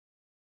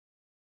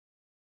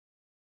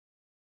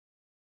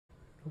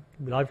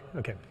Live?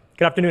 Okay.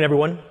 Good afternoon,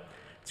 everyone.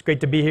 It's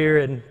great to be here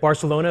in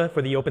Barcelona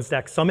for the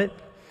OpenStack Summit.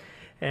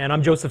 And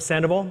I'm Joseph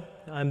Sandoval.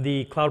 I'm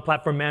the Cloud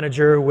Platform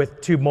Manager with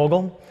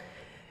TubeMogul.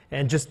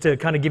 And just to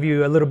kind of give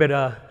you a little bit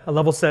a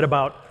level set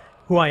about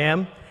who I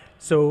am.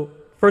 So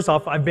first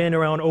off, I've been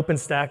around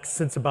OpenStack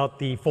since about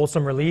the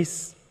fulsome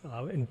release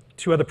in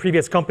two other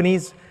previous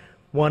companies.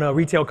 One, a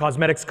retail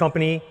cosmetics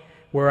company,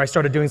 where I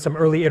started doing some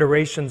early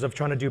iterations of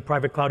trying to do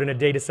private cloud in a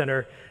data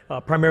center,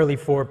 primarily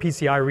for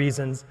PCI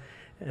reasons.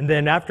 And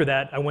then after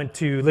that, I went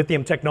to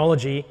Lithium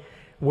Technology,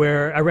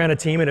 where I ran a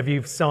team. And if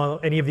you saw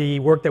any of the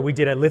work that we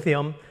did at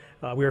Lithium,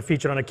 we were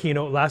featured on a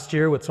keynote last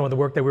year with some of the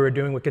work that we were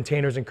doing with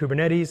containers and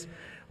Kubernetes.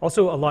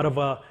 Also, a lot of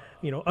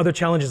other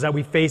challenges that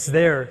we face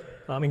there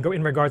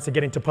in regards to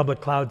getting to public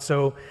cloud.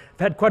 So I've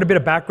had quite a bit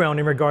of background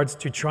in regards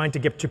to trying to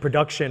get to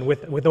production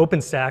with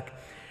OpenStack.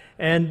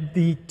 And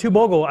the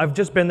TubeMogul, I've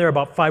just been there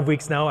about 5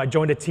 weeks now. I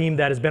joined a team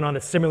that has been on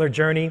a similar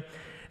journey.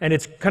 And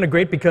it's kind of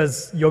great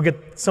because you'll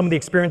get some of the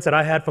experience that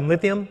I had from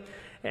Lithium.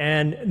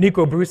 And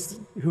Nico Bruce,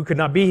 who could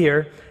not be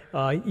here,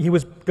 he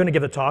was going to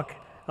give a talk.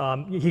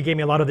 He gave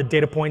me a lot of the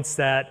data points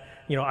that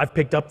I've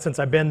picked up since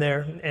I've been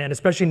there. And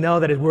especially now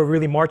that we're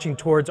really marching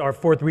towards our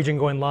 4th region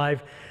going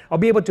live, I'll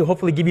be able to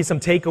hopefully give you some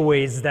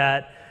takeaways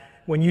that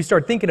when you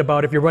start thinking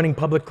about if you're running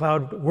public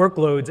cloud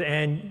workloads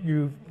and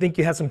you think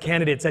you have some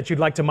candidates that you'd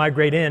like to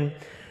migrate in,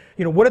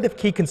 what are the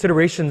key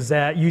considerations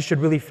that you should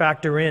really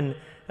factor in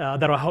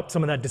that'll help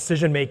some of that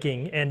decision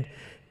making. And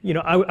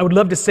I would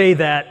love to say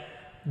that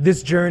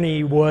this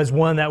journey was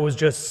one that was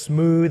just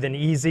smooth and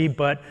easy,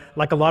 but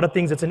like a lot of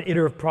things, it's an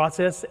iterative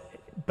process,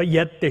 but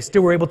yet they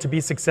still were able to be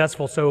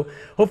successful. So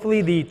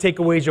hopefully the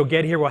takeaways you'll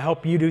get here will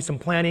help you do some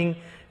planning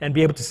and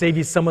be able to save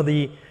you some of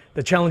the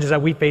challenges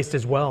that we faced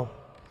as well.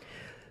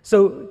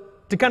 So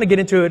to kind of get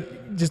into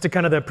it, just to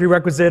kind of the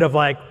prerequisite of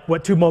like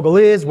what TubeMogul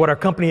is, what our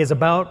company is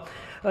about.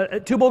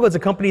 TubeMogul is a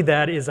company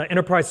that is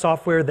enterprise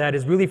software that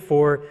is really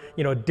for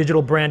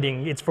digital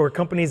branding. It's for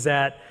companies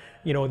that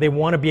they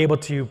want to be able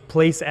to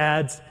place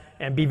ads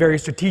and be very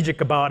strategic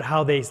about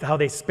how they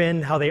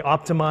spend, how they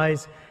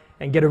optimize,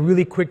 and get a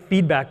really quick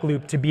feedback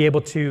loop to be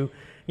able to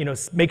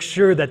make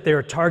sure that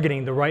they're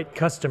targeting the right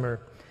customer.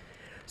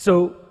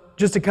 So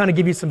just to kind of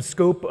give you some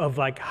scope of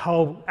like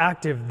how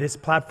active this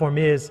platform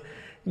is,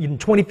 in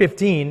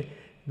 2015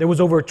 there was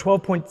over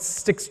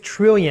 12.6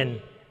 trillion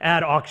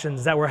ad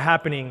auctions that were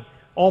happening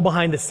all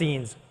behind the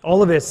scenes.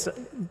 All of this,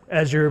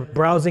 as you're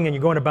browsing and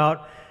you're going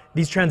about,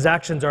 these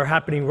transactions are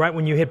happening right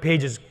when you hit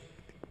pages.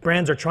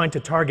 Brands are trying to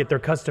target their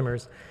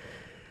customers.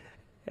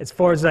 As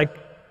far as like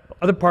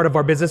other part of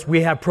our business,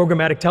 we have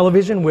programmatic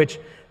television, which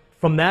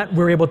from that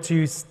we're able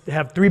to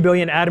have 3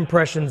 billion ad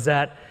impressions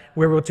that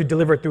we're able to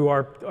deliver through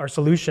our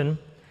solution.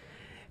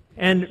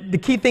 And the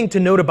key thing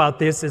to note about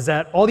this is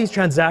that all these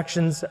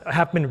transactions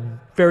happen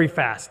very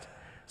fast.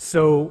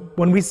 So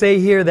when we say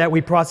here that we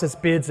process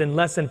bids in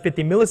less than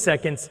 50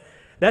 milliseconds,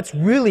 that's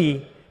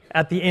really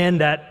at the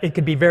end that it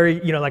could be very,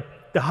 like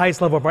the highest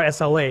level of our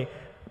SLA.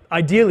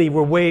 Ideally,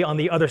 we're way on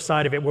the other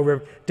side of it where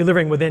we're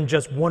delivering within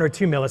just 1 or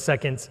 2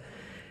 milliseconds.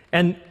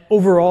 And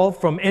overall,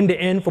 from end to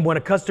end, from when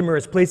a customer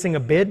is placing a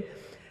bid,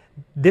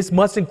 this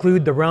must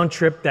include the round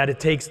trip that it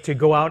takes to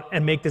go out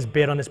and make this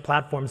bid on this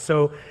platform.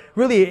 So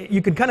really,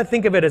 you can kind of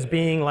think of it as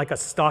being like a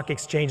stock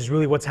exchange is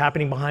really what's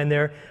happening behind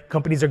there.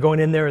 Companies are going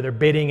in there, they're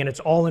bidding, and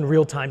it's all in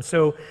real time.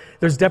 So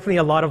there's definitely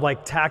a lot of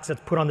like tax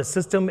that's put on the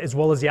system as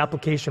well as the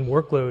application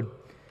workload.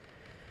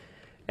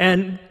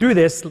 And through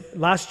this,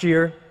 last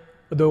year,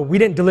 though we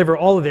didn't deliver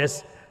all of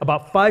this,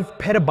 about 5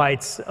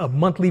 petabytes of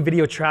monthly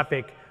video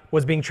traffic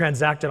was being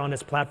transacted on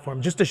this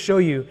platform, just to show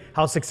you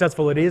how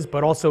successful it is,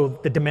 but also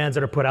the demands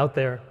that are put out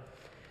there.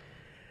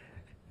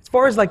 As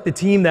far as like the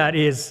team that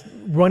is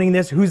running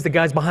this, who's the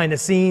guys behind the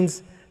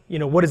scenes,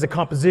 what is the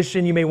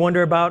composition you may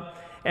wonder about,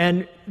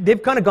 and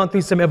they've kind of gone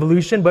through some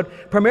evolution,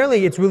 but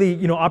primarily it's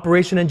really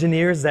operation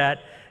engineers that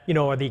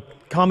are the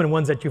common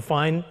ones that you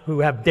find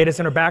who have data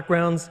center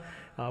backgrounds.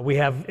 We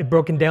have it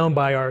broken down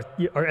by our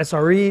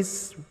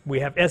SREs. We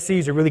have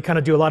SEs who really kind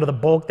of do a lot of the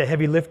bulk, the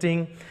heavy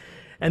lifting.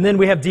 And then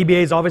we have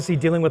DBAs obviously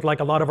dealing with like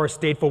a lot of our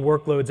stateful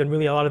workloads and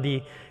really a lot of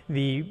the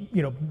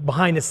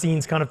behind the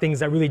scenes kind of things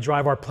that really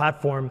drive our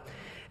platform.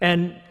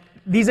 And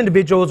these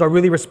individuals are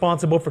really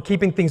responsible for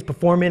keeping things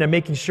performing and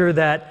making sure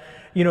that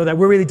that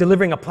we're really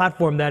delivering a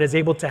platform that is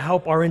able to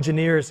help our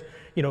engineers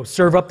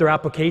serve up their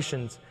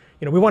applications.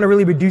 We want to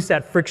really reduce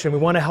that friction. We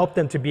want to help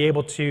them to be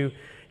able to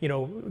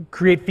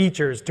create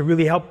features to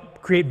really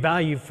help create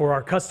value for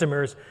our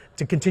customers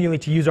to continually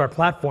to use our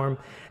platform.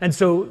 And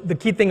so the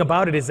key thing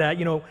about it is that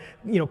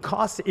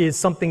cost is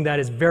something that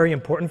is very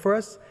important for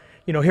us.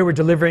 Here we're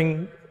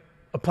delivering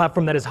a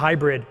platform that is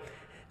hybrid.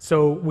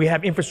 So we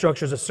have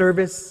infrastructure as a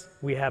service,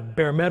 we have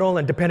bare metal,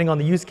 and depending on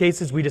the use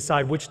cases, we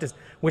decide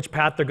which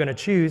path they're going to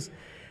choose.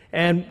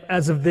 And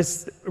as of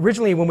this,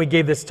 originally when we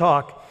gave this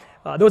talk,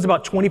 there was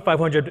about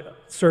 2,500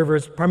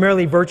 servers,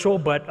 primarily virtual,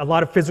 but a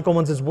lot of physical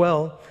ones as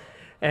well.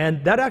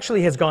 And that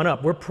actually has gone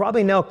up. We're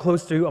probably now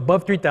close to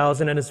above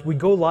 3,000, and as we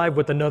go live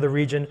with another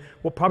region,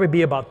 we'll probably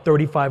be about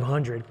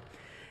 3,500.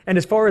 And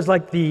as far as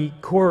like the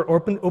core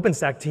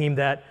OpenStack team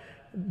that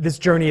this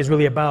journey is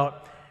really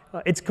about,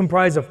 it's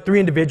comprised of 3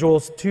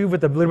 individuals, 2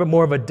 with a little bit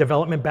more of a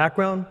development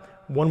background,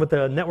 1 with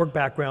a network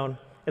background,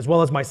 as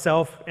well as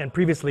myself and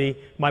previously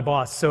my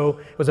boss. So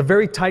it was a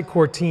very tight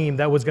core team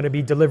that was going to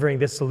be delivering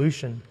this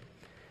solution.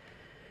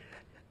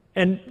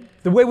 And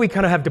the way we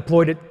kind of have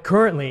deployed it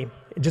currently,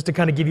 just to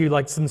kind of give you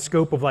like some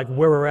scope of like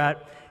where we're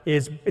at,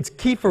 is it's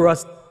key for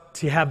us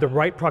to have the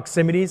right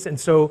proximities. And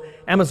so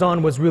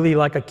Amazon was really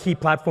like a key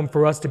platform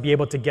for us to be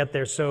able to get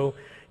there. So,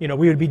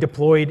 we would be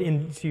deployed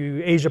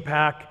into Asia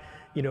Pac,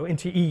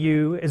 into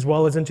EU, as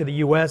well as into the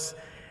US.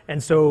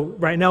 And so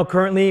right now,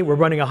 currently, we're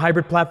running a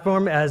hybrid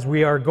platform as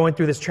we are going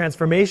through this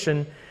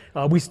transformation.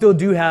 We still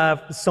do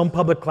have some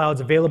public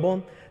clouds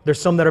available. There's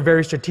some that are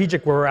very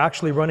strategic where we're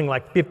actually running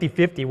like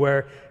 50-50,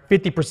 where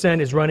 50%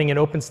 is running in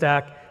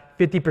OpenStack,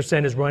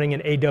 50% is running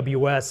in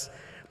AWS.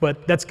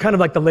 But that's kind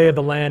of like the lay of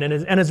the land.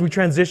 And as we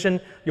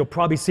transition, you'll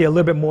probably see a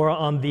little bit more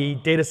on the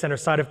data center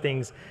side of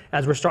things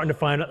as we're starting to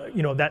find,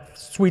 that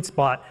sweet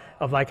spot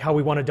of like how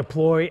we want to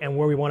deploy and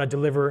where we want to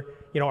deliver,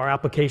 our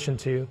application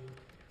to.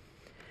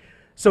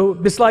 So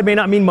this slide may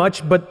not mean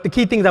much, but the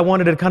key things I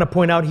wanted to kind of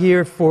point out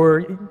here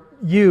for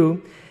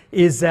you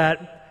is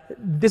that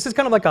this is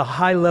kind of like a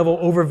high-level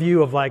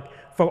overview of like,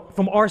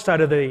 from our side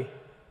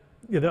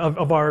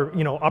of our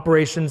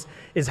operations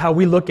is how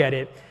we look at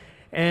it.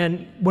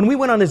 And when we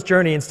went on this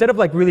journey, instead of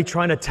like really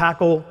trying to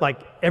tackle like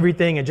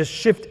everything and just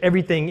shift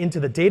everything into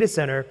the data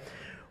center,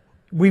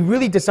 we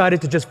really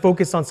decided to just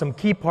focus on some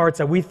key parts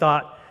that we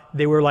thought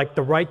they were like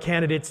the right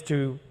candidates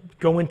to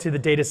go into the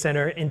data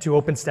center, into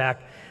OpenStack.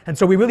 And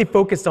so we really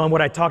focused on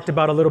what I talked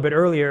about a little bit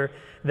earlier,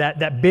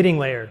 that bidding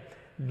layer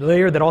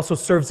that also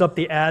serves up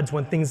the ads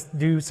when things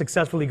do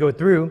successfully go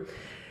through.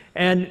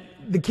 And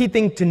the key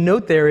thing to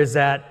note there is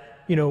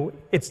that,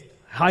 it's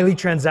highly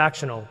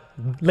transactional.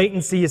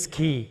 Latency is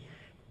key.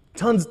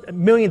 Tons,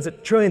 millions,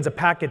 trillions of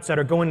packets that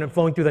are going and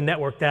flowing through the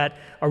network that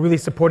are really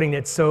supporting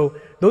it. So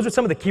those are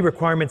some of the key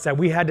requirements that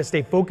we had to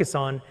stay focused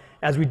on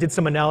as we did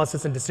some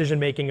analysis and decision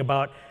making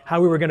about how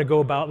we were going to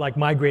go about like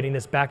migrating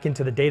this back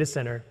into the data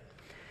center.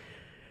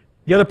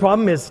 The other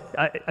problem is,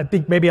 I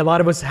think maybe a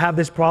lot of us have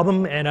this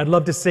problem, and I'd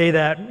love to say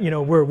that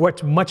we're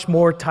much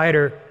more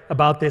tighter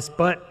about this,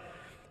 but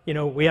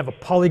we have a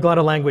polyglot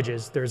of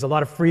languages. There's a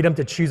lot of freedom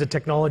to choose the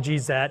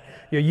technologies that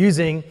you're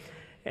using,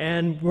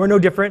 and we're no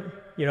different.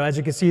 As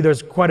you can see,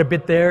 there's quite a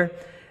bit there,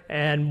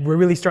 and we're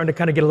really starting to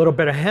kind of get a little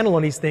better handle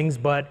on these things,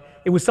 but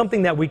it was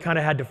something that we kind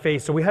of had to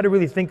face. So we had to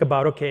really think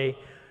about, okay,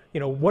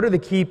 what are the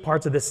key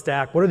parts of this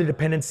stack? What are the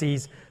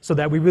dependencies? So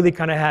that we really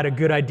kind of had a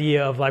good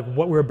idea of like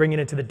what we were bringing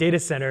into the data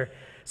center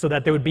so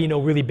that there would be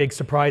no really big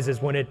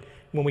surprises when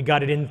we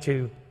got it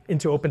into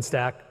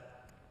OpenStack.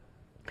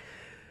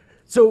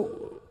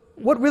 So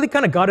what really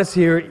kind of got us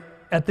here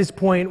at this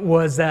point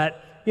was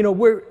that,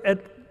 we're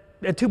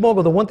at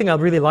TubeMogul, the one thing I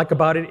really like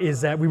about it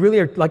is that we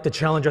really like to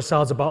challenge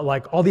ourselves about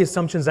like all the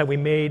assumptions that we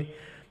made,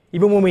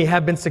 even when we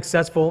have been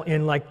successful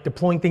in like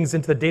deploying things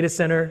into the data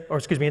center,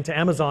 into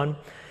Amazon.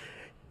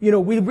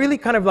 We really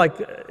kind of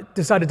like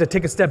decided to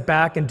take a step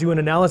back and do an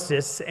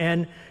analysis.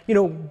 And,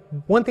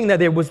 one thing that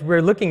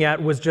we're looking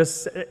at was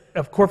just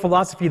a core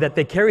philosophy that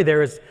they carry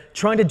there is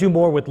trying to do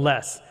more with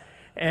less.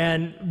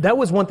 And that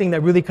was one thing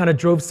that really kind of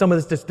drove some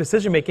of this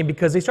decision making,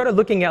 because they started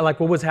looking at like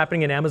what was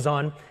happening in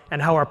Amazon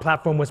and how our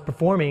platform was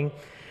performing.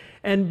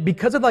 And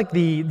because of like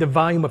the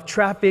volume of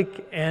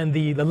traffic and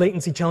the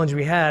latency challenge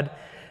we had,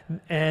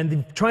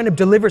 and trying to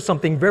deliver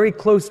something very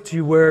close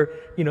to where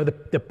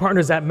the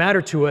partners that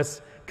matter to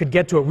us could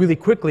get to it really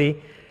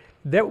quickly,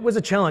 that was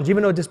a challenge.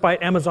 Even though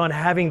despite Amazon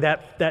having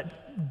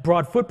that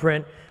broad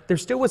footprint, there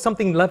still was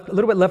something a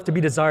little bit left to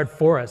be desired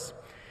for us.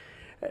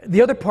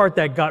 The other part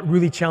that got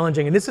really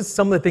challenging, and this is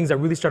some of the things that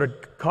really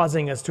started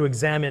causing us to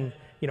examine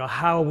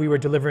how we were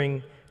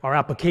delivering our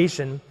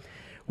application,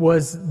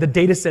 was the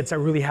data sets that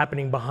were really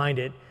happening behind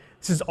it.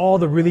 This is all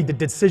the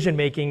decision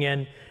making,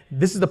 and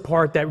this is the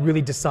part that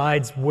really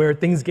decides where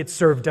things get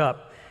served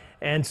up.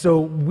 And so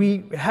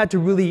we had to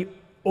really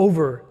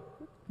over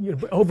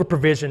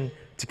provision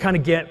to kind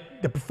of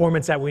get the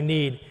performance that we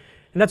need.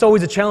 And that's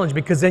always a challenge,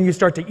 because then you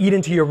start to eat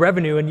into your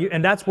revenue,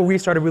 and that's where we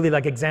started really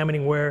like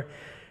examining where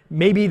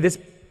maybe this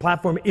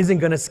platform isn't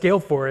going to scale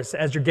for us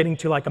as you're getting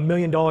to like $1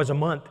 million a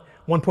month,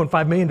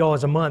 $1.5 million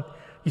a month.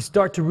 You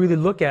start to really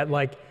look at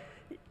like,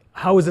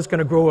 how is this going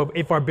to grow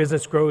if our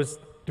business grows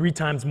 3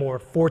 times more,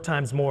 4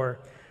 times more?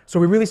 So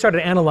we really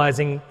started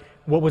analyzing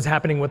what was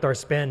happening with our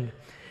spend.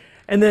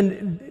 And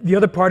then the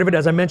other part of it,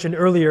 as I mentioned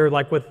earlier,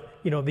 like with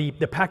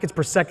the packets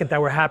per second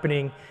that were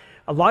happening,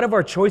 a lot of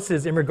our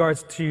choices in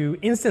regards to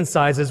instance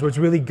sizes was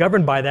really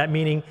governed by that,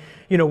 meaning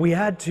we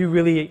had to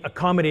really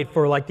accommodate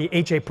for like the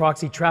HA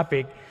proxy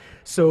traffic.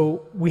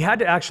 So we had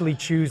to actually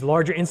choose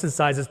larger instance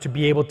sizes to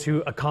be able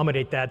to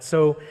accommodate that.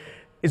 So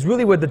it's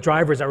really what the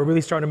drivers that were really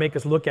starting to make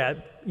us look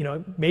at,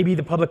 maybe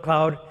the public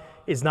cloud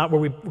is not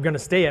where we're going to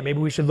stay at. Maybe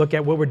we should look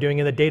at what we're doing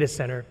in the data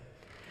center.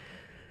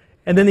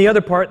 And then the other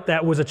part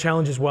that was a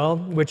challenge as well,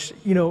 which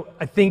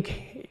I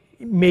think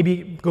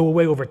maybe go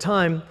away over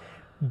time,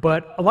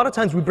 But a lot of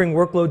times we bring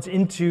workloads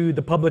into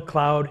the public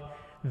cloud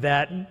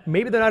that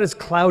maybe they're not as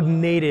cloud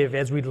native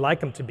as we'd like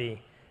them to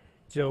be.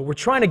 So we're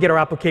trying to get our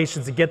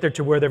applications to get there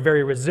to where they're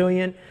very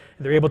resilient.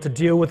 They're able to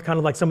deal with kind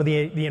of like some of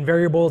the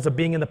invariables of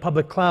being in the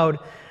public cloud.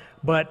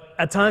 But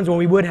at times when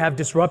we would have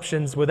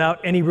disruptions without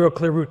any real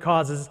clear root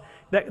causes,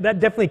 that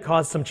definitely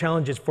caused some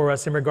challenges for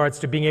us in regards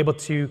to being able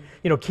to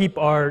keep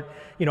our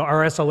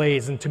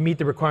SLAs and to meet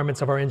the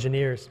requirements of our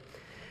engineers.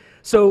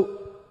 So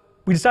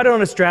we decided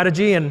on a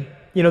strategy, and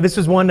this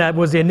was one that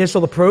was the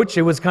initial approach.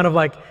 It was kind of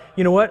like,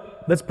 you know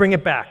what, let's bring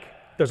it back.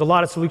 There's a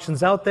lot of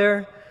solutions out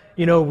there.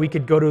 We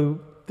could go to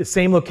the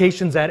same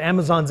locations that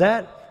Amazon's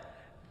at,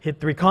 hit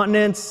 3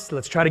 continents.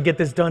 Let's try to get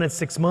this done in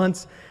 6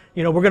 months.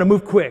 We're going to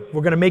move quick.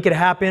 We're going to make it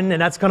happen,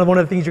 and that's kind of one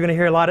of the things you're going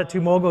to hear a lot at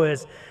TubeMogul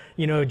is,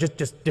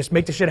 just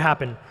make the shit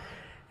happen.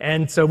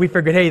 And so we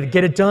figured, hey,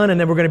 get it done, and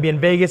then we're going to be in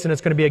Vegas, and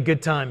it's going to be a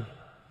good time.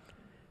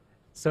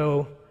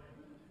 So,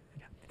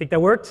 think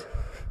that worked?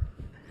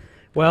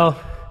 Well,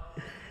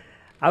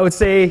 I would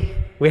say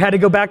we had to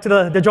go back to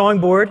the drawing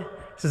board.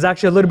 This is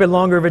actually a little bit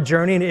longer of a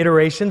journey and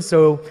iteration.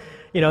 So,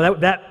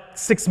 that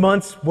 6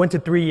 months went to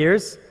 3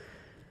 years.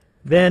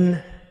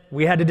 Then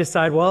we had to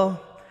decide,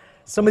 well,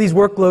 some of these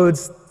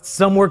workloads,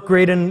 some work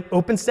great in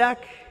OpenStack.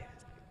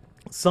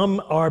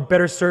 Some are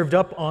better served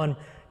up on,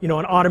 an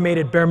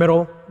automated bare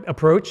metal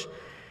approach.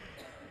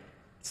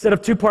 Instead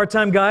of 2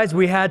 part-time guys,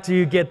 we had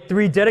to get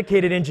 3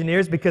 dedicated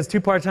engineers because 2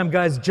 part-time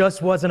guys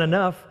just wasn't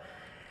enough.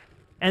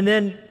 And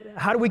then,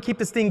 how do we keep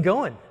this thing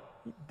going?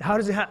 How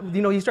does it?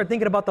 You start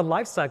thinking about the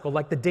life cycle,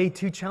 like the day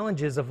 2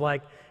 challenges of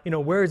like,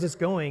 where is this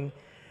going?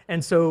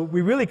 And so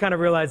we really kind of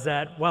realized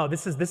that, wow,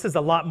 this is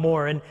a lot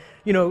more. And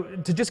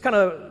to just kind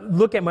of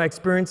look at my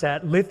experience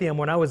at Lithium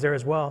when I was there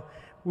as well,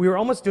 we were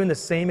almost doing the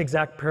same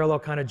exact parallel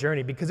kind of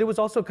journey because it was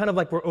also kind of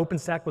like where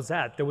OpenStack was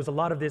at. There was a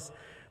lot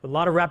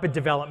of rapid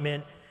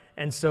development,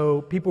 and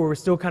so people were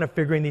still kind of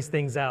figuring these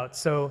things out.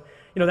 So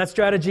that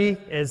strategy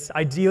is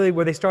ideally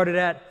where they started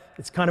at.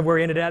 It's kind of where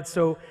we ended at.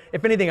 So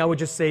if anything, I would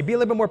just say be a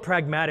little bit more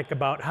pragmatic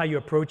about how you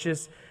approach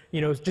this.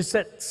 Just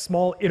set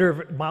small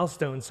iterative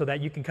milestones so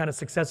that you can kind of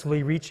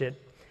successfully reach it.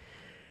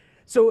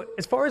 So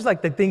as far as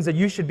like the things that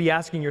you should be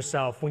asking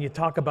yourself when you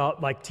talk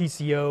about like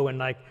TCO and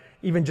like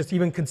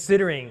even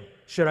considering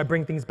should I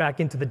bring things back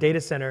into the data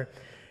center,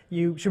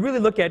 you should really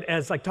look at,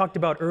 as like talked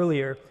about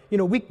earlier,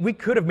 we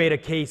could have made a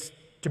case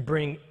to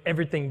bring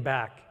everything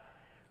back.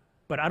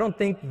 But I don't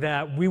think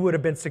that we would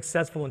have been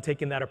successful in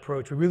taking that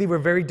approach. We really were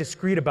very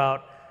discreet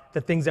about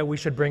the things that we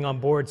should bring on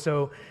board.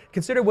 So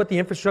consider what the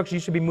infrastructure you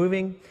should be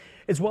moving,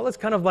 as well as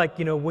kind of like,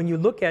 when you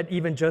look at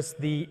even just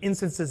the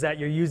instances that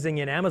you're using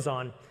in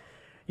Amazon,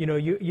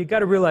 you got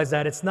to realize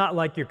that it's not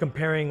like you're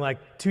comparing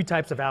like 2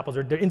 types of apples.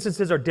 Or the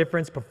instances are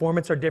different,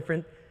 performance are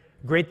different.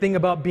 Great thing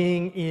about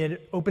being in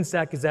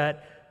OpenStack is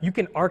that you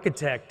can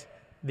architect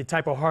the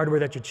type of hardware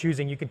that you're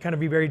choosing. You can kind of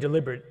be very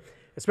deliberate,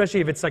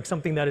 especially if it's like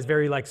something that is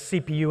very like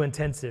CPU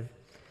intensive.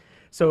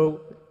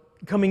 So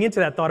coming into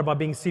that thought about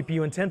being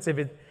CPU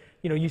intensive,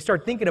 you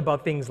start thinking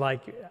about things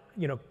like,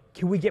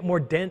 can we get more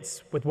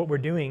dense with what we're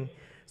doing?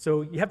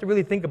 So you have to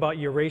really think about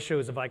your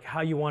ratios of like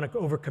how you want to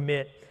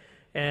overcommit.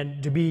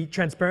 And to be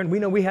transparent, we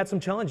know we had some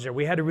challenges there.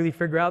 We had to really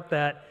figure out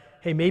that,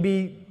 hey,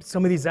 maybe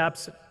some of these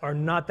apps are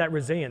not that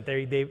resilient.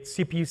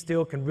 CPU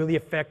still can really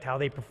affect how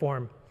they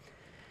perform.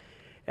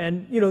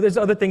 And there's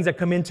other things that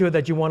come into it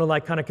that you want to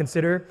like kind of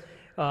consider,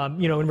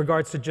 in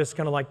regards to just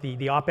kind of like the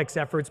OpEx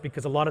efforts,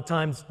 because a lot of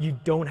times you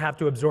don't have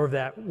to absorb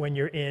that when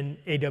you're in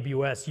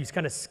AWS. You just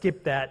kind of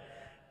skip that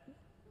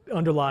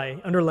underlay,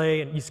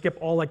 and you skip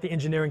all like the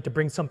engineering to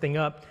bring something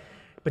up.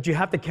 But you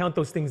have to count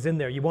those things in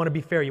there. You want to be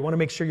fair. You want to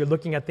make sure you're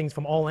looking at things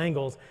from all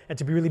angles and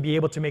to really be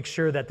able to make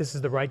sure that this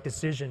is the right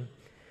decision.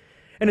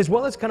 And as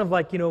well as kind of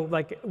like,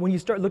 like when you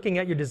start looking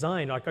at your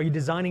design, like are you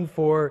designing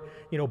for,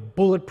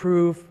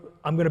 bulletproof,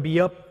 I'm going to be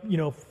up,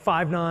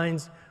 5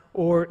 nines,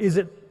 or is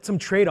it some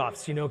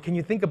trade-offs? Can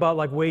you think about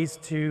like ways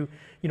to,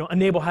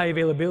 enable high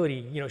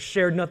availability,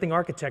 shared nothing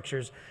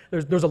architectures?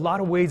 There's a lot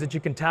of ways that you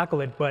can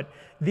tackle it, but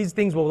these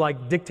things will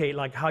like dictate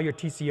like how your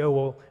TCO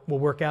will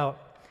work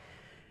out.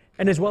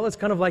 And as well as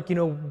kind of like,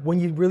 when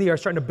you really are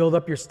starting to build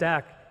up your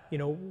stack,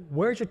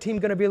 where's your team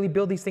going to really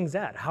build these things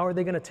at? How are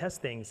they going to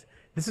test things?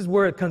 This is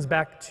where it comes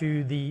back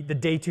to the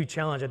day 2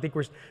 challenge. I think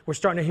we're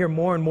starting to hear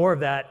more and more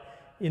of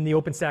that in the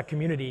OpenStack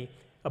community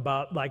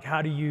about like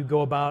how do you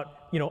go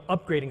about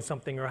upgrading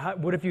something, or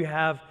what if you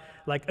have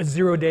like a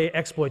 0-day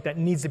exploit that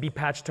needs to be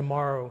patched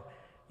tomorrow?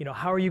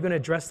 How are you going to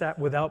address that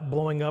without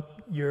blowing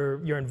up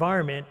your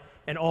environment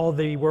and all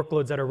the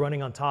workloads that are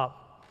running on top?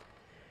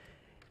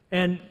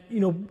 And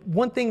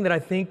one thing that I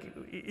think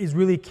is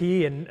really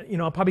key,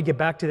 and I'll probably get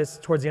back to this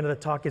towards the end of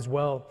the talk as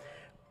well,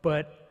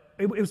 but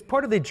it was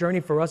part of the journey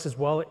for us as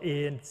well,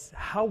 is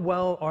how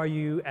well are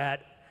you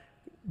at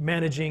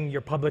managing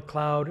your public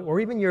cloud, or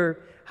even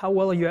how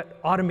well are you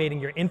at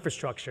automating your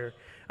infrastructure?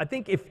 I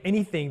think if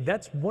anything,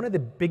 that's one of the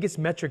biggest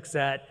metrics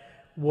that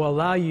will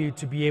allow you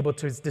to be able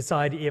to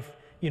decide if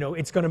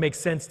it's going to make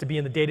sense to be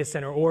in the data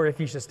center or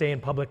if you should stay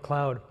in public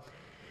cloud.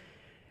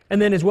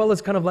 And then as well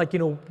as kind of like,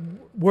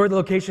 where the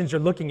locations you're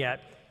looking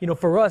at.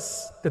 For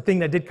us, the thing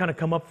that did kind of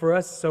come up for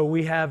us, so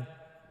we have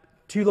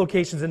 2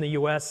 locations in the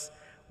US.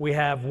 We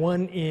have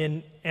one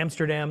in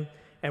Amsterdam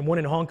and one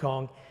in Hong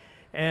Kong.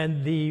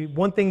 And the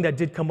one thing that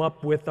did come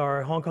up with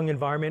our Hong Kong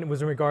environment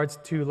was in regards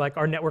to like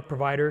our network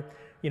provider,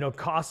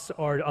 costs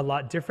are a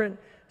lot different.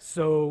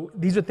 So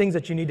these are things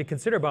that you need to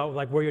consider about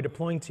like where you're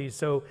deploying to.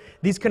 So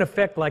these can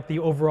affect like the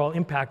overall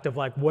impact of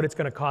like what it's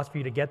going to cost for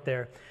you to get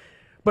there.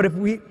 But if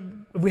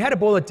we had to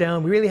boil it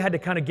down, we really had to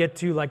kind of get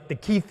to like the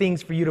key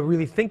things for you to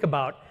really think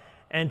about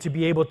and to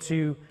be able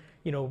to,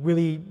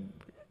 really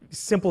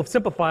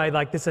simplify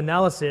like this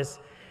analysis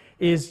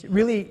is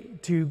really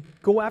to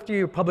go after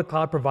your public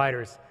cloud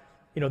providers.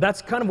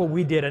 That's kind of what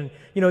we did. And,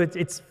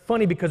 it's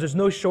funny because there's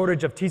no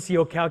shortage of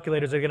TCO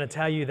calculators that are going to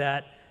tell you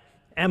that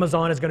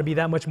Amazon is going to be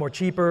that much more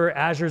cheaper,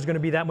 Azure is going to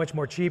be that much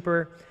more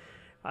cheaper.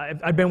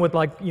 I've been with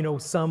like,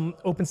 some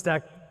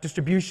OpenStack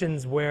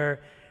distributions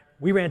where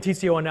we ran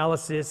TCO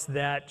analysis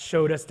that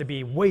showed us to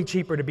be way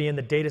cheaper to be in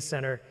the data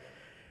center.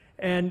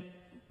 And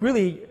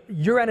really,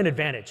 you're at an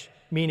advantage,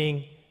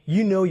 meaning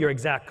your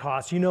exact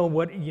costs,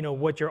 what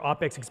your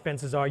OpEx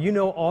expenses are,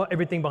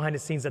 everything behind the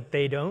scenes that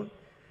they don't.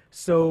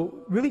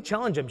 So really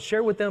challenge them,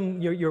 share with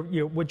them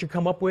what you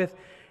come up with,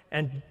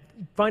 and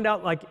find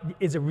out like,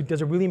 does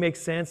it really make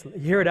sense?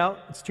 Hear it out.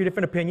 It's 2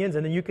 different opinions,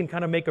 and then you can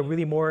kind of make a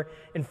really more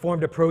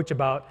informed approach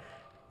about,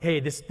 hey,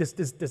 this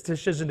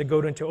decision to go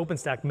into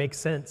OpenStack makes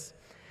sense.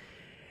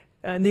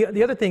 And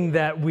the other thing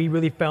that we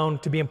really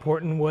found to be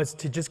important was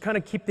to just kind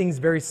of keep things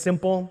very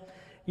simple.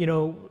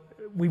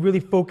 We really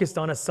focused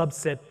on a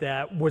subset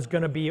that was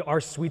going to be our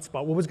sweet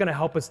spot, what was going to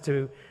help us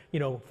to,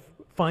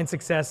 find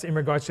success in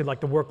regards to like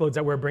the workloads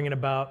that we're bringing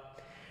about.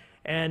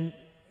 And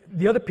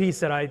the other piece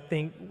that I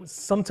think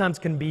sometimes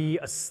can be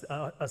a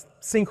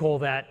sinkhole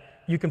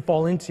that you can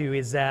fall into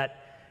is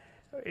that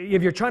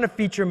if you're trying to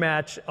feature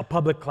match a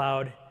public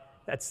cloud,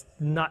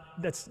 you're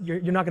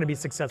not going to be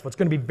successful. It's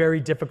going to be very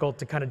difficult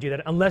to kind of do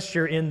that unless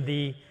you're in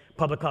the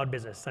public cloud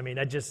business. I mean,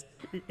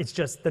 it's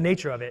just the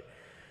nature of it.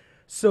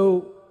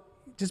 So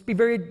just be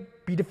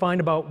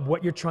defined about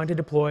what you're trying to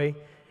deploy.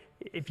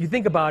 If you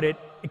think about it,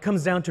 it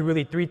comes down to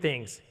really 3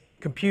 things: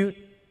 compute,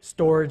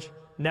 storage,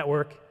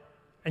 network.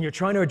 And you're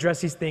trying to address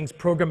these things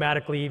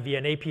programmatically via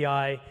an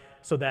API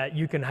so that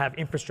you can have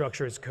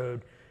infrastructure as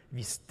code. If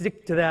you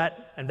stick to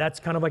that, and that's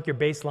kind of like your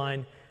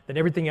baseline, then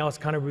everything else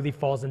kind of really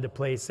falls into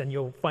place, and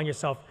you'll find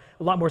yourself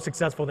a lot more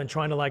successful than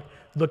trying to like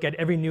look at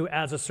every new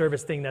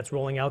as-a-service thing that's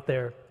rolling out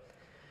there.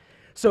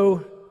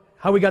 So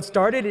how we got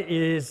started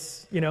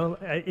is,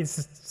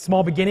 it's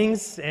small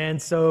beginnings,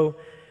 and so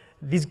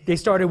they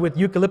started with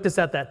eucalyptus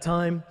at that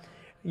time.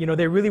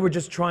 They really were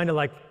just trying to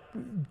like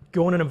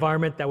go in an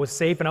environment that was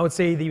safe. And I would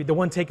say the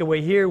one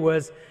takeaway here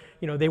was,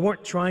 they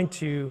weren't trying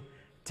to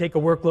take a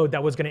workload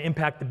that was going to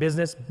impact the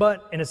business,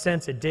 but in a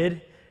sense it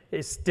did.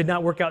 It did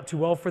not work out too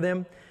well for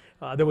them.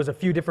 There was a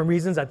few different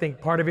reasons. I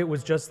think part of it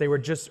was just they were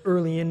just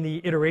early in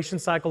the iteration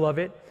cycle of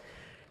it.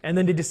 And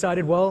then they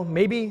decided, well,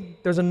 maybe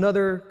there's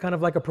another kind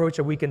of like approach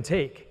that we can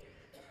take.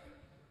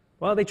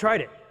 Well, they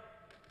tried it.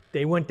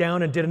 They went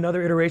down and did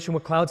another iteration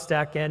with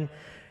CloudStack, and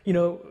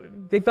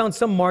they found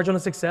some marginal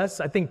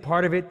success. I think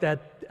part of it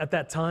that at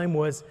that time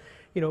was,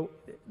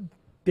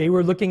 they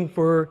were looking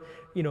for,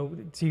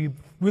 to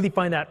really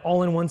find that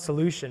all-in-one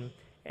solution.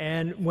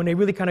 And when they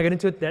really kind of got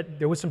into it, that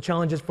there was some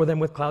challenges for them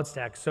with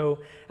CloudStack. So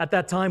at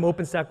that time,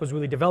 OpenStack was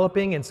really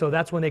developing, and so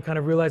that's when they kind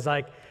of realized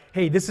like,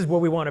 hey, this is where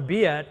we want to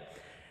be at.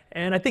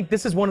 And I think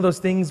this is one of those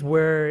things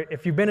where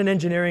if you've been in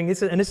engineering,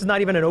 this is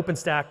not even an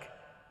OpenStack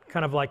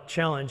kind of like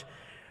challenge,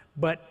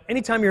 but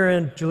anytime you're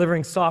in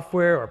delivering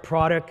software or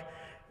product,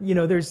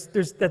 there's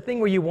that thing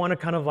where you want to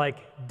kind of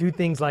like do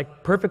things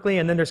like perfectly,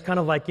 and then there's kind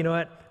of like,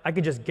 I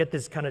could just get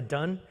this kind of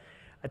done.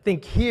 I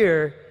think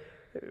here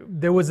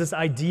there was this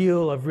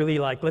ideal of really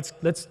like let's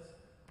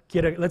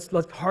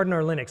harden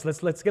our Linux.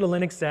 Let's get a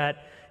Linux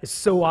that is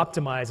so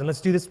optimized, and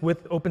let's do this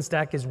with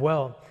OpenStack as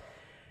well.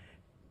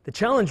 The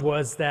challenge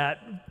was that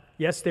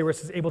yes, they were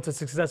able to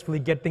successfully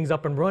get things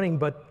up and running,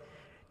 but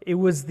it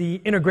was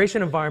the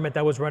integration environment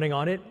that was running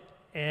on it.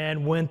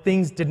 And when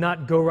things did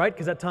not go right,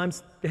 because at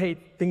times, hey,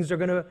 things are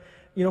going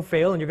to,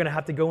 fail, and you're going to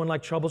have to go and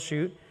like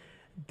troubleshoot.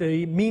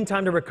 The mean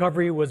time to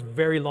recovery was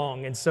very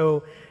long, and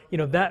so,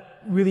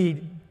 that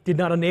really did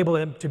not enable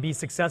them to be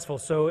successful.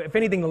 So, if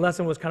anything, the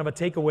lesson was kind of a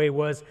takeaway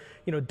was,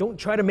 don't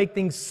try to make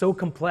things so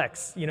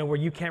complex, where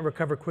you can't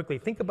recover quickly.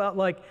 Think about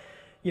like,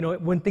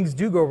 when things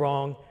do go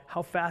wrong,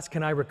 how fast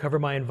can I recover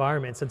my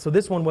environments? And so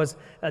this one was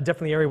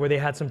definitely an area where they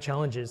had some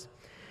challenges.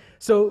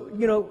 So,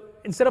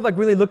 instead of like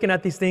really looking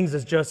at these things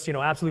as just,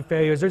 absolute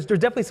failures, there's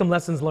definitely some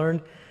lessons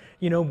learned.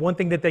 One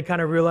thing that they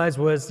kind of realized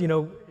was,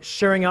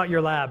 sharing out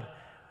your lab.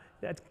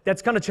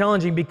 That's kind of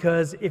challenging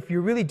because if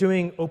you're really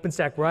doing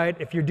OpenStack right,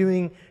 if you're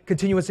doing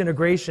continuous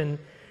integration,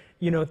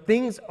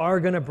 things are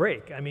going to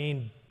break. I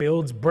mean,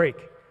 builds break.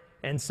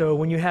 And so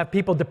when you have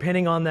people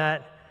depending on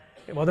that,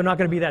 well, they're not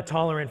going to be that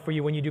tolerant for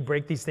you when you do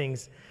break these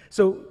things.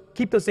 So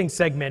keep those things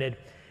segmented.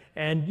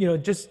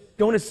 And just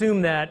don't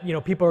assume that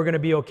people are going to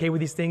be okay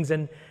with these things.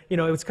 And it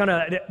was kind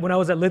of, when I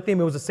was at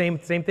Lithium, it was the same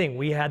thing.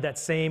 We had that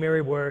same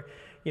area where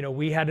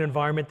we had an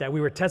environment that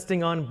we were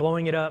testing on,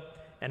 blowing it up,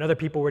 and other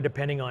people were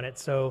depending on it.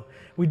 So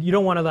you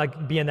don't want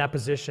to be in that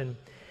position.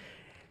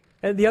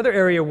 And the other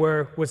area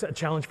where was a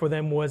challenge for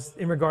them was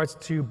in regards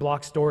to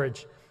block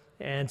storage.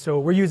 And so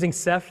we're using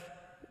Ceph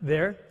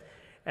there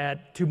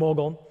at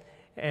TubeMogul.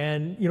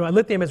 And at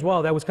Lithium as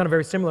well, that was kind of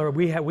very similar.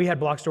 We had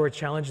block storage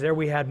challenge there.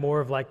 We had more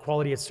of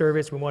quality of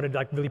service. We wanted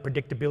really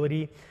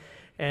predictability.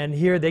 And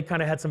here they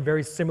kind of had some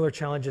very similar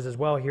challenges as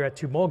well here at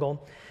TubeMogul.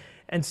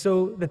 And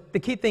so the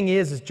key thing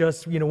is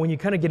just when you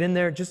kind of get in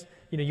there, just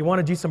you want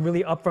to do some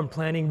really upfront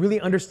planning,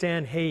 really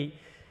understand, hey,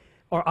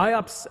 are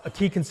IOPS a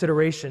key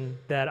consideration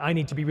that I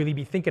need to really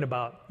be thinking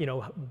about?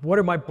 What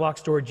are my block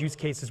storage use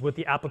cases with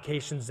the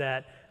applications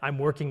that I'm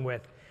working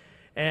with?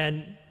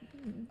 And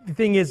the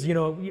thing is,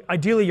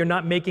 ideally you're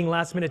not making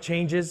last minute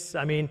changes.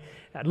 I mean,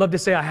 I'd love to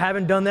say I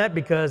haven't done that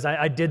because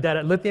I did that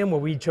at Lithium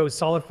where we chose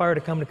SolidFire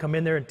to come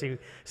in there and to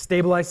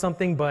stabilize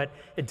something, but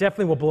it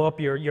definitely will blow up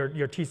your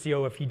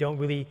TCO if you don't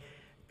really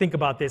think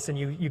about this and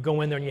you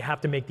go in there and you have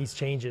to make these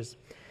changes.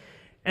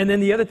 And then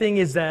the other thing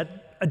is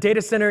that a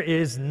data center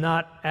is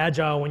not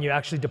agile when you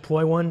actually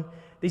deploy one.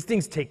 These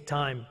things take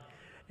time.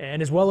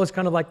 And as well as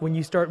kind of when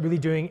you start really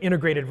doing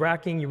integrated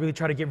racking, you really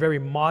try to get very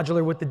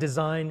modular with the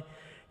design.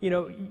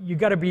 You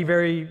got to be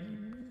very,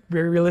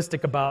 very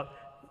realistic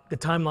about the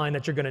timeline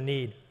that you're going to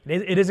need.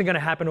 It isn't going to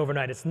happen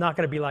overnight. It's not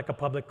going to be like a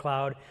public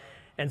cloud.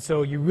 And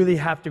so you really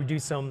have to do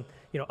some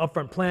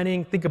upfront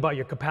planning, think about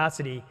your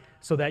capacity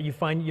so that you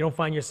don't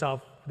find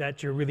yourself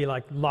that you're really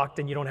locked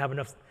and you don't have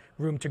enough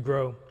room to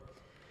grow.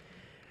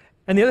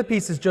 And the other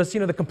piece is just,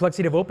 the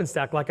complexity of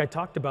OpenStack, like I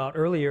talked about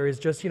earlier, is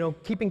just,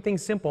 keeping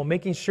things simple,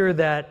 making sure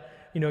that,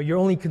 you're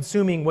only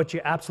consuming what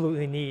you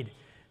absolutely need.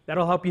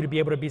 That'll help you to be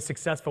able to be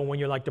successful when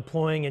you're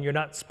deploying and you're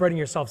not spreading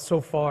yourself so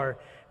far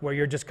where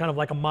you're just kind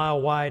of a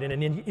mile wide and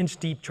an inch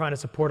deep trying to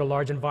support a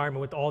large environment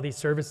with all these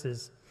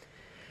services.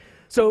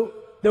 So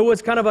there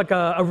was kind of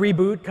a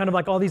reboot, kind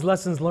of all these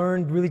lessons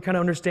learned, really kind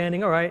of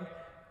understanding, all right,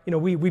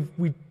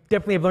 we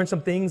definitely have learned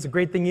some things. The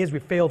great thing is we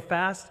failed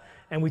fast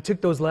and we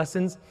took those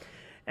lessons.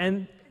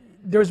 And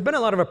there's been a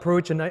lot of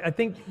approach, and I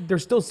think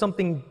there's still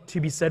something to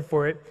be said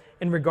for it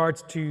in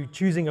regards to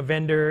choosing a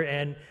vendor.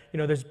 And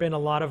there's been a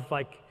lot of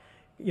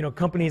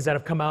companies that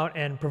have come out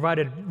and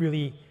provided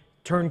really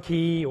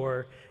turnkey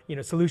or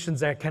solutions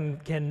that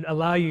can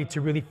allow you to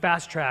really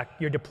fast track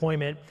your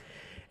deployment.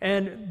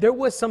 And there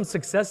was some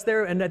success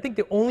there. And I think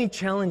the only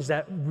challenge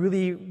that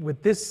really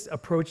with this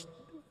approach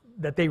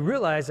that they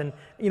realized, and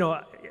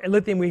at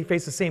Lithium we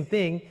face the same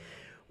thing,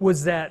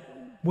 was that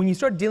when you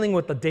start dealing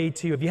with the day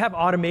two, if you have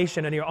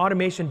automation and your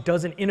automation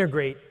doesn't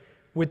integrate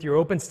with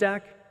your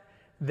OpenStack,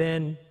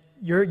 then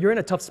you're in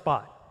a tough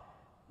spot.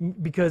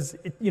 Because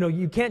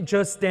you can't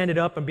just stand it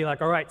up and be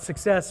like, all right,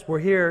 success, we're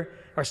here,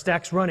 our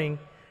stack's running.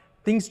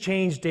 Things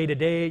change day to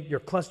day, your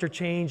cluster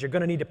change, you're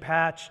gonna need to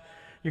patch,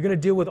 you're gonna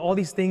deal with all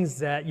these things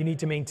that you need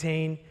to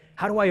maintain.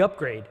 How do I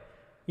upgrade?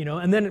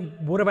 And then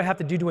what do I have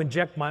to do to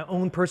inject my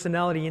own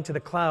personality into the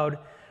cloud,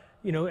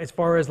 as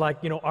far as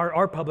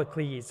our public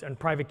keys and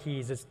private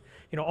keys,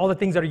 all the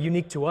things that are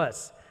unique to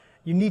us.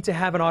 You need to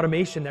have an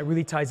automation that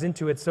really ties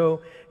into it.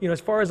 So, as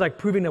far as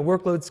proving that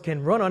workloads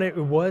can run on it,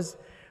 it was,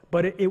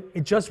 but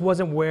it just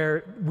wasn't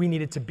where we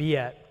needed to be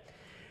at.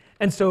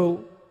 And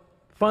so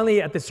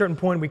finally, at this certain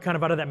point, we kind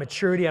of out of that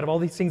maturity, out of all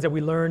these things that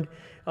we learned,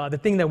 the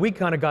thing that we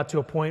kind of got to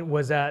a point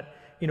was that,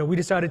 we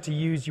decided to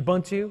use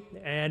Ubuntu,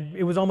 and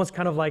it was almost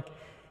kind of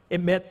it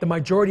met the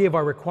majority of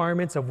our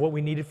requirements of what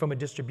we needed from a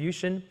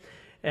distribution,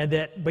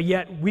 but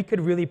yet we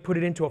could really put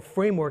it into a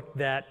framework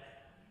that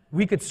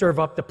we could serve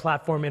up the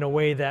platform in a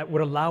way that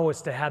would allow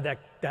us to have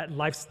that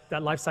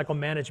life cycle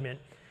management,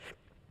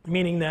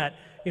 meaning that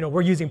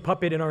we're using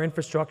Puppet in our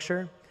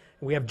infrastructure.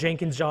 We have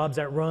Jenkins jobs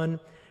that run.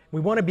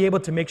 We want to be able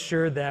to make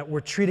sure that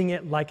we're treating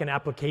it like an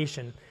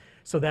application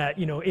so that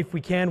if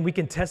we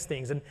can test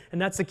things. And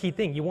that's the key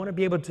thing. You want to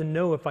be able to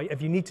know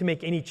if you need to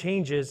make any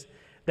changes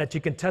that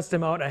you can test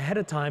them out ahead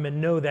of time and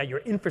know that your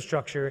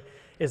infrastructure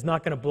is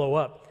not going to blow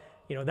up.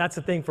 That's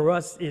the thing for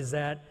us is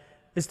that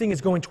this thing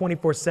is going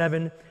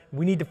 24/7.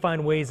 We need to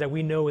find ways that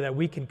we know that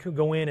we can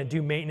go in and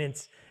do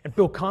maintenance and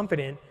feel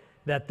confident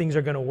that things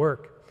are going to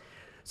work.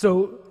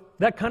 So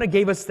that kind of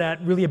gave us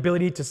that really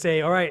ability to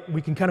say, all right,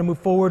 we can kind of move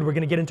forward. We're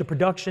going to get into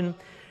production.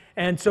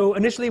 And so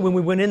initially when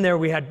we went in there,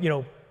 we had,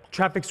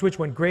 traffic switch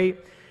went great.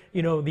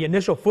 The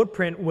initial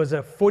footprint was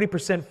a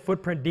 40%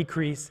 footprint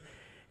decrease.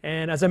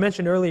 And as I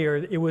mentioned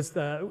earlier, there was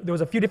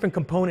a few different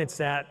components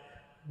that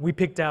we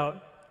picked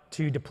out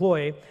to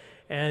deploy.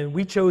 And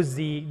we chose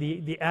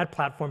the ad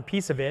platform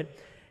piece of it.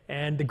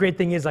 And the great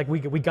thing is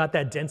we got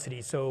that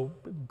density. So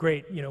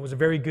great, it was a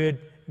very good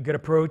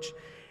approach.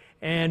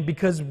 And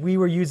because we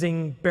were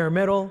using bare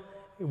metal,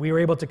 we were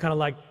able to kind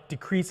of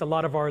decrease a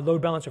lot of our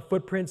load balancer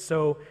footprint.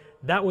 So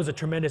that was a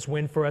tremendous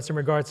win for us in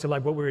regards to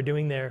what we were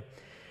doing there.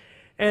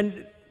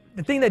 And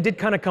the thing that did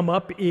kind of come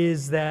up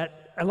is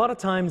that a lot of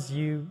times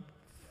you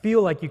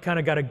feel like you kind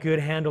of got a good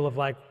handle of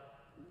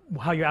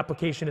how your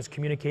application is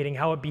communicating,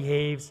 how it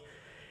behaves.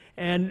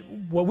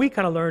 And what we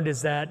kind of learned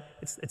is that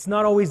it's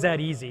not always that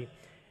easy,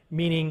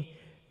 meaning,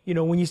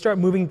 when you start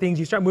moving things,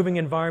 you start moving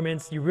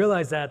environments, you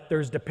realize that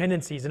there's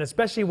dependencies, and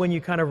especially when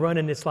you kind of run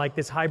in this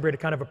hybrid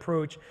kind of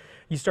approach,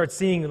 you start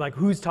seeing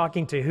who's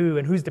talking to who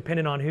and who's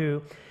dependent on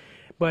who.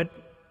 But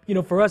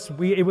for us,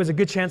 it was a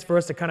good chance for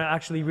us to kind of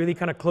actually really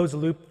kind of close the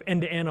loop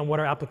end to end on what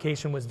our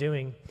application was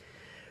doing.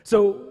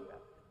 So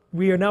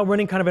we are now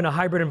running kind of in a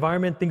hybrid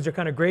environment. Things are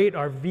kind of great.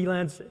 Our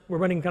VLANs, we're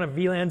running kind of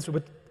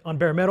VLANs on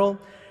bare metal,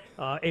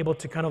 able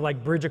to kind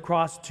of bridge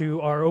across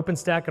to our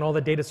OpenStack and all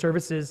the data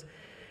services.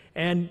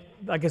 And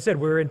like I said,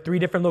 we're in 3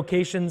 different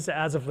locations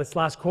as of this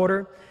last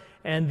quarter.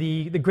 And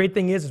the great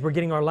thing is we're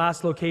getting our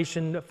last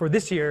location for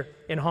this year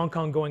in Hong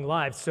Kong going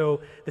live.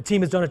 So the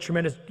team has done a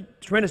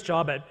tremendous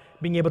job at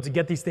being able to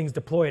get these things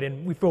deployed.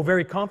 And we feel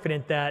very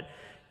confident that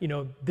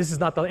this is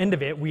not the end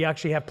of it. We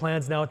actually have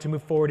plans now to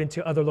move forward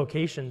into other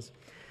locations.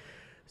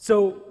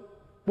 So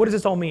what does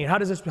this all mean? How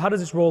does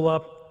this roll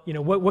up?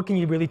 What can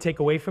you really take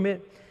away from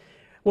it?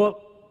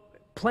 Well,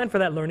 plan for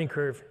that learning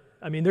curve.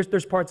 I mean,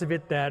 there's parts of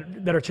it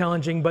that are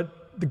challenging, but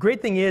the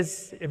great thing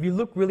is, if you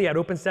look really at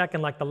OpenStack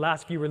and the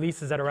last few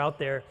releases that are out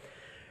there,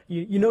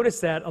 you notice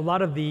that a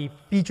lot of the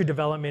feature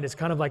development is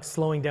kind of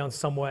slowing down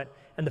somewhat,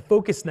 and the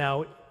focus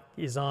now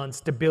is on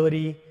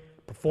stability,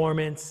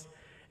 performance,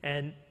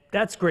 and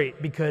that's great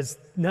because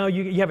now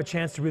you have a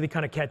chance to really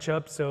kind of catch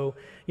up. So,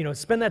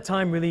 spend that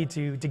time really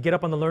to get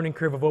up on the learning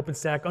curve of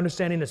OpenStack,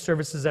 understanding the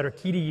services that are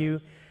key to you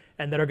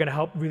and that are going to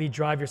help really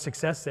drive your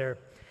success there.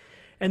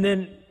 And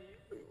then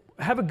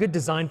have a good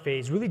design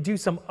phase, really do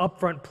some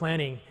upfront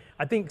planning.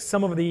 I think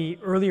some of the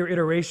earlier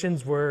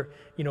iterations were,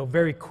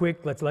 very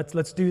quick,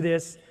 let's do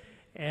this.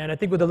 And I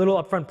think with a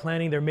little upfront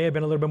planning, there may have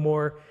been a little bit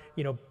more,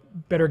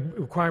 better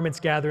requirements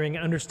gathering,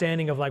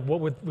 understanding of what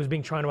was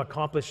being trying to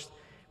accomplish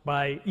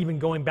by even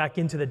going back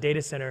into the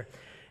data center.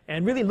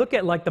 And really look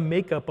at the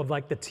makeup of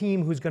the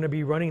team who's going to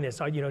be running this.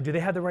 Do they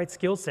have the right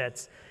skill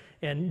sets?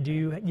 And do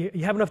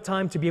you have enough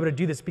time to be able to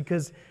do this?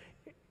 Because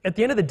at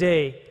the end of the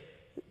day,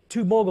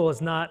 TubeMogul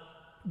is not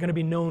going to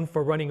be known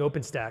for running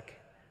OpenStack.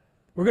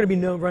 We're going to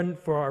be run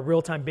for our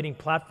real-time bidding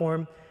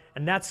platform,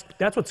 and that's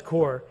what's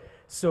core.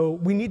 So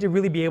we need to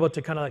really be able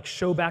to kind of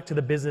show back to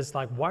the business,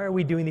 why are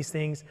we doing these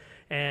things,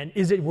 and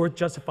is it worth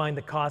justifying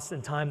the costs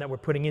and time that we're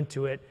putting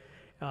into it,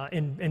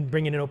 and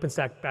bringing in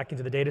OpenStack back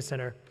into the data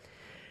center.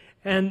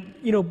 And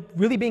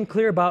really being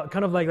clear about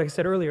kind of like I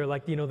said earlier,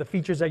 the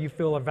features that you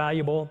feel are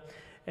valuable,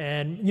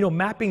 and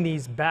mapping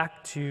these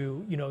back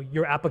to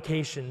your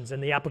applications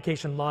and the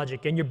application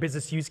logic and your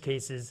business use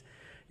cases.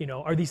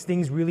 Are these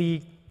things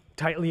really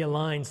tightly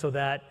aligned so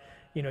that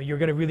you're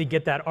going to really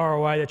get that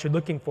ROI that you're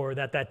looking for,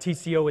 that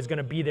TCO is going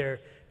to be there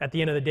at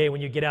the end of the day when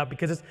you get out?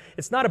 Because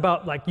it's not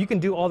about you can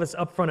do all this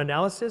upfront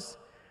analysis,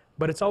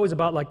 but it's always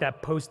about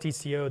that post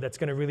TCO that's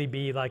going to really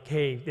be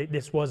hey,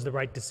 this was the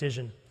right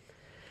decision.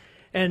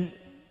 And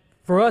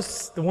for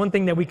us, the one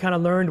thing that we kind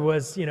of learned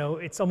was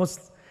it's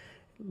almost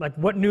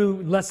what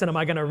new lesson am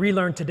I going to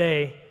relearn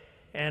today?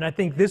 And I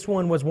think this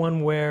one was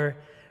one where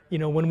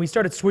when we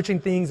started switching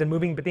things and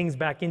moving things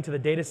back into the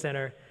data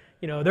center,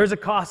 there's a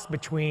cost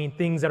between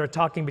things that are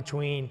talking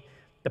between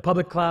the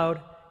public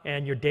cloud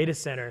and your data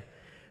center.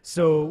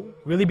 So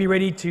really be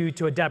ready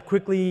to adapt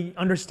quickly,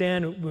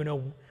 understand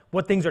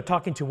what things are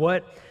talking to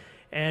what,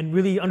 and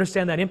really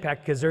understand that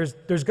impact, because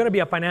there's going to be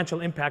a financial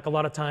impact a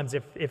lot of times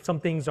if some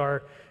things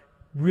are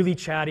really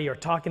chatty or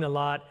talking a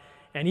lot.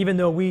 And even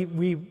though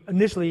we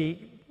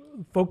initially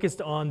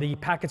focused on the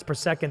packets per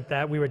second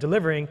that we were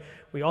delivering,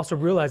 we also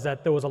realized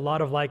that there was a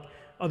lot of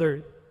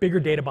other bigger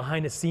data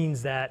behind the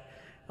scenes that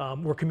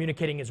we're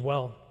communicating as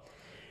well.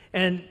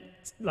 And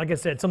like I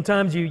said,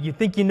 sometimes you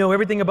think you know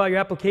everything about your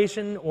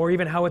application or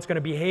even how it's going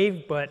to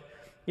behave, but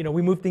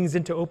we move things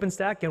into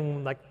OpenStack,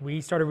 and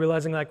we started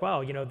realizing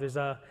wow, there's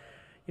a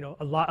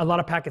lot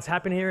of packets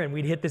happening here, and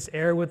we'd hit this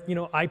error with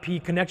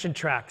IP connection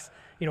tracks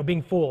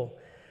being full.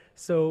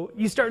 So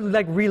you start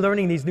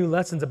relearning these new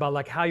lessons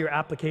about how your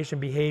application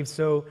behaves.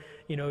 So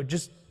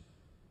just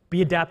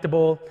be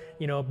adaptable,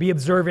 be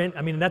observant.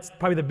 I mean, that's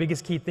probably the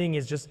biggest key thing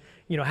is just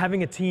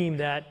having a team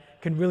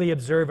that can really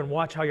observe and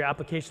watch how your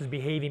application is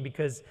behaving,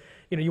 because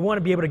you want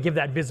to be able to give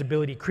that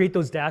visibility, create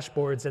those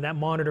dashboards and that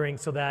monitoring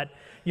so that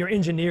your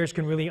engineers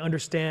can really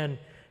understand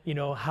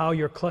how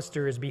your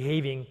cluster is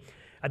behaving.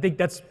 I think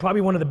that's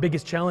probably one of the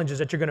biggest challenges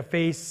that you're going to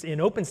face in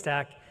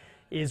OpenStack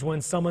is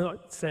when someone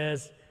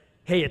says,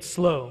 hey, it's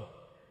slow.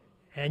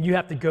 And you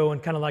have to go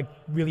and kind of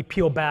really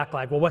peel back,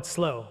 well, what's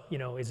slow?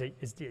 Is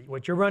it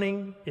what you're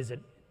running? Is it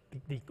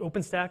the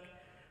OpenStack?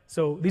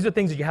 So these are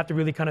things that you have to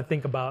really kind of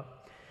think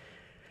about.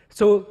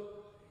 So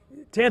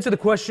to answer the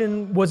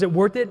question, was it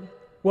worth it?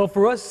 Well,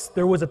 for us,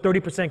 there was a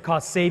 30%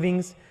 cost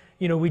savings.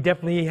 We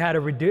definitely had a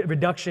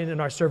reduction in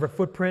our server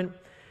footprint.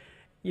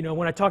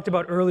 When I talked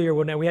about earlier,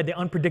 when we had the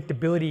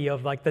unpredictability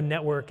of the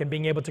network and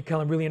being able to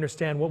kind of really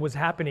understand what was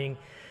happening,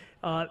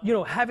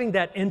 having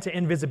that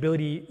end-to-end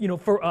visibility,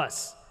 for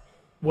us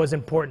was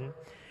important.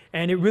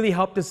 And it really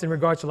helped us in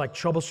regards to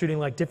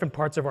troubleshooting different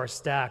parts of our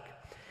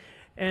stack.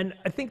 And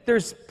I think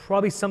there's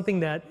probably something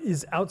that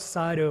is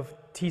outside of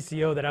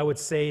TCO that I would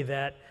say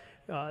that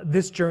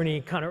this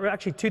journey kind of, or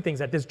actually two things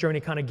that this journey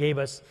kind of gave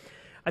us.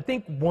 I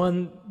think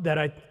one that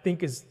I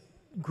think is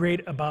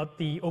great about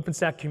the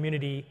OpenStack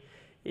community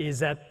is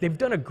that they've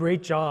done a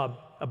great job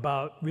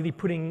about really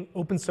putting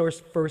open source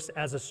first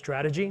as a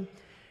strategy.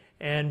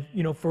 And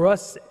for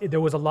us, there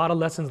was a lot of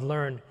lessons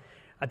learned.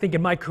 I think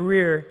in my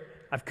career,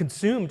 I've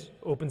consumed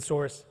open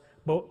source,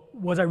 but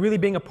was I really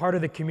being a part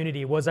of the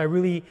community? Was I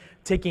really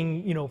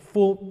taking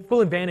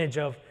full advantage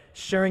of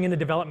sharing in the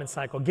development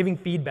cycle, giving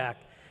feedback,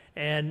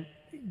 and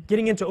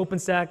getting into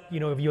OpenStack?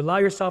 If you allow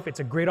yourself, it's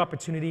a great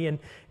opportunity, and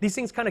these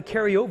things kind of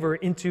carry over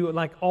into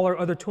like all our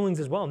other toolings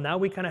as well. Now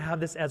we kind of have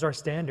this as our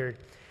standard.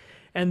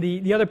 And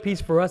the other piece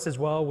for us as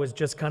well was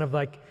just kind of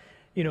like,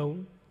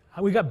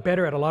 how we got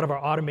better at a lot of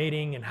our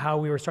automating and how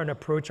we were starting to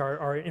approach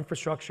our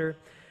infrastructure.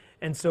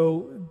 And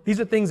so these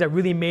are things that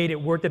really made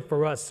it worth it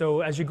for us.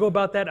 So as you go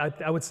about that,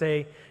 I would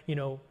say,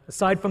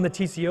 aside from the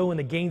TCO and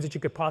the gains that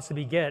you could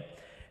possibly get,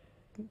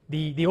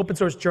 the open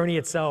source journey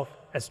itself,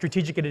 as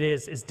strategic as it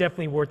is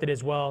definitely worth it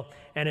as well.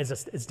 And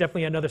it's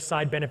definitely another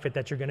side benefit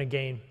that you're going to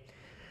gain.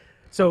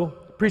 So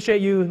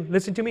appreciate you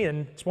listening to me,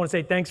 and just want to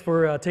say thanks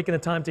for taking the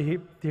time to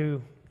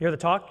hear the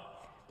talk.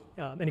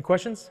 Any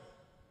questions?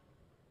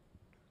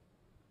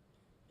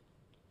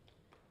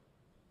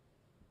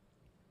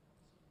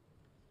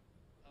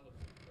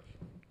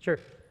 Sure.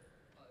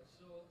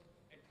 So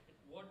at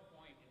what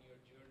point in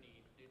your journey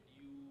did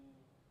you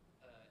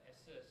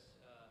assess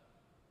that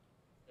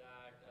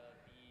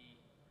the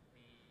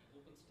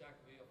OpenStack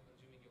way of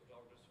consuming your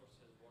cloud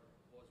resources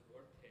was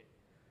worth it,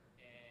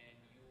 and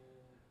you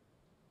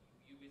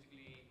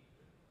basically,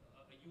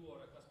 you or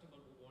a customer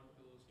would want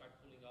to start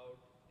pulling out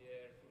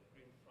their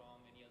footprint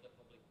from any other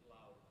public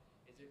cloud?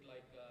 Is it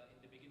like in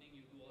the beginning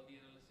you do all the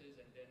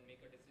analysis and then make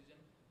a decision,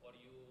 or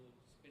you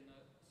spin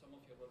some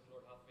of your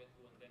workload halfway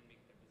through and then make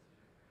the decision?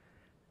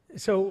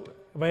 So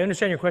if I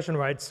understand your question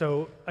right,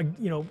 so I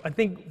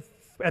think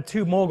at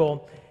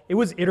TubeMogul, it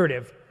was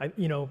iterative.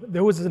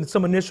 There was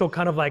some initial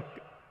kind of like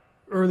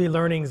early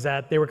learnings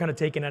that they were kind of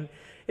taking. And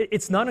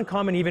it's not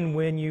uncommon even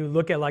when you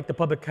look at like the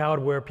public cloud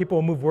where people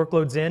will move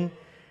workloads in,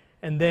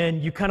 and then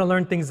you kind of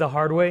learn things the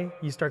hard way.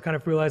 You start kind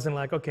of realizing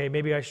like, okay,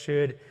 maybe I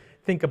should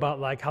think about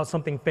like how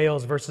something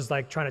fails versus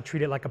like trying to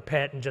treat it like a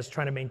pet and just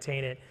trying to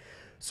maintain it.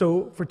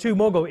 So for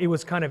TubeMogul, it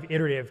was kind of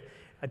iterative.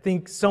 I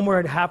think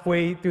somewhere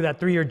halfway through that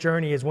 3-year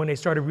journey is when they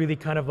started really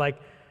kind of like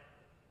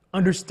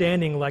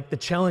understanding like the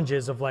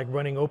challenges of like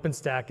running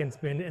OpenStack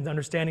and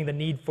understanding the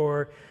need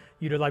for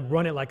you to like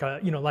run it like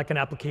like an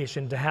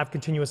application, to have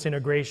continuous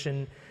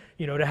integration,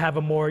 to have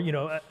a more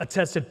a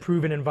tested,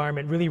 proven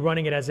environment, really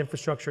running it as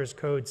infrastructure as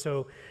code.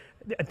 So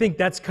I think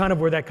that's kind of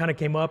where that kind of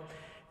came up.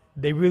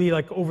 They really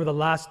like over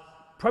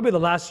probably the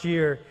last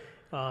year,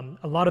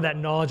 a lot of that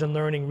knowledge and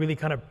learning really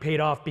kind of paid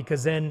off,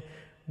 because then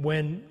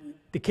when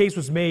the case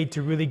was made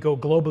to really go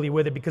globally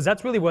with it, because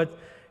that's really what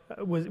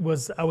I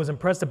was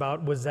impressed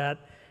about, was that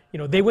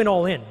they went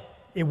all in.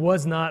 It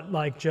was not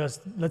like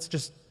just let's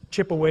just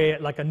chip away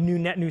at like a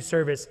net new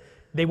service.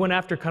 They went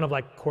after kind of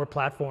like core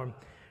platform,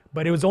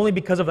 but it was only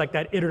because of like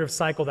that iterative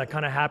cycle that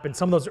kind of happened.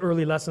 Some of those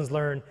early lessons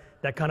learned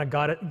that kind of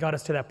got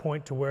us to that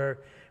point to where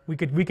we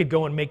could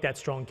go and make that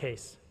strong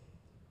case.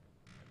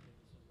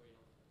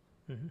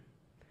 Mm-hmm.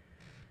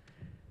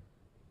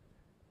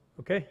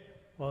 Okay.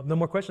 Well, no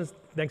more questions.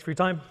 Thanks for your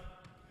time.